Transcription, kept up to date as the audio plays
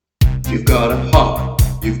You've got a heart,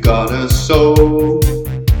 you've got a soul.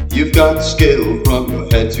 You've got skill from your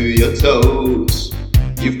head to your toes.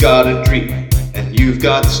 You've got a dream and you've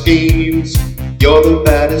got schemes. You're the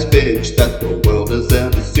baddest bitch that the world has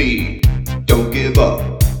ever seen. Don't give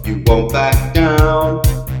up, you won't back down.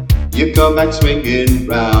 You come back swinging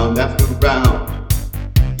round after round.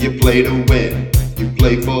 You play to win, you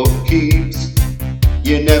play for keeps.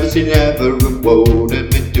 You never say never and won't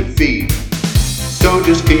admit defeat. So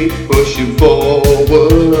just keep pushing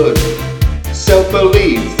forward.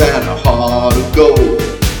 Self-belief and a heart of gold.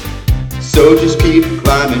 So just keep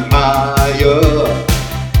climbing higher.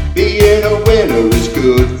 Being a winner is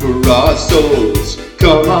good for our souls.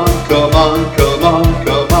 Come on, come on, come on,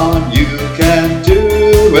 come on, you can do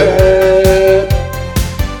it.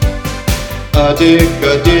 Addict,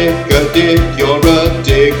 you're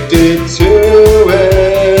addicted to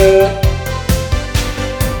it.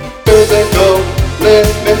 Physical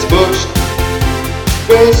limits pushed.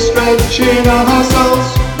 We're stretching our muscles.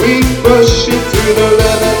 We push it to the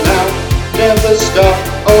limit now. Never stop,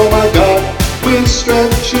 oh my god. We're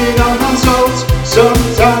stretching our muscles.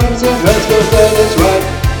 Sometimes it hurts, but then it's right.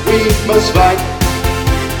 We must fight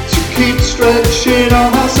to keep stretching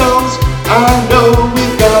our muscles. I know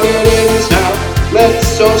we've got it in us now.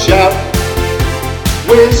 Let's all shout.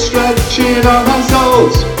 We're stretching our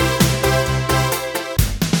muscles.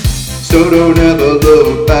 So don't ever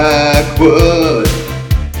look backward,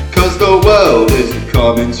 'cause the world isn't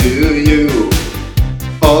coming to you.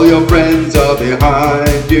 All your friends are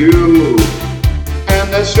behind you,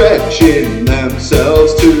 and they're stretching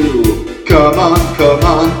themselves too. Come on, come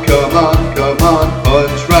on, come on, come on,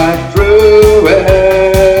 punch right through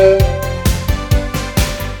it.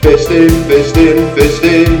 Fist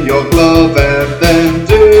in your glove and then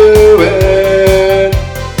do it.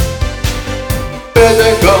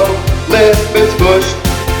 Physical limits pushed.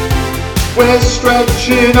 We're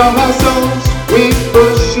stretching our muscles. We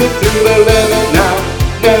push it to the limit now.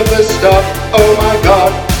 Never stop, oh my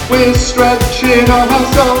god. We're stretching our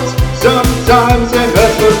muscles. Sometimes it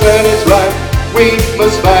hurts, but when it's right, we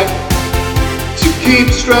must fight to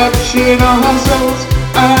keep stretching our muscles.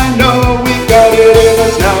 I know we got it in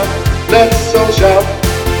us now. Let's all shout.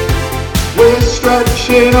 We're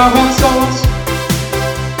stretching our muscles.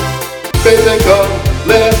 Physical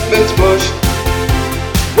limits pushed.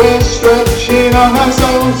 We're stretching our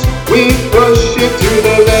muscles. We push it to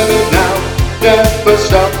the limit now. Never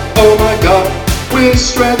stop, oh my god. We're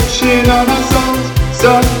stretching our muscles.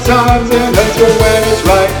 Sometimes it hurts, but when it's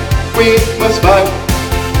right, we must fight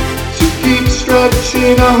to keep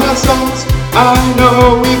stretching our muscles. I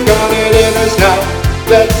know we've got it in us now.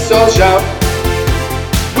 Let's all shout.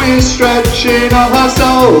 We're stretching our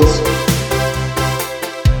muscles.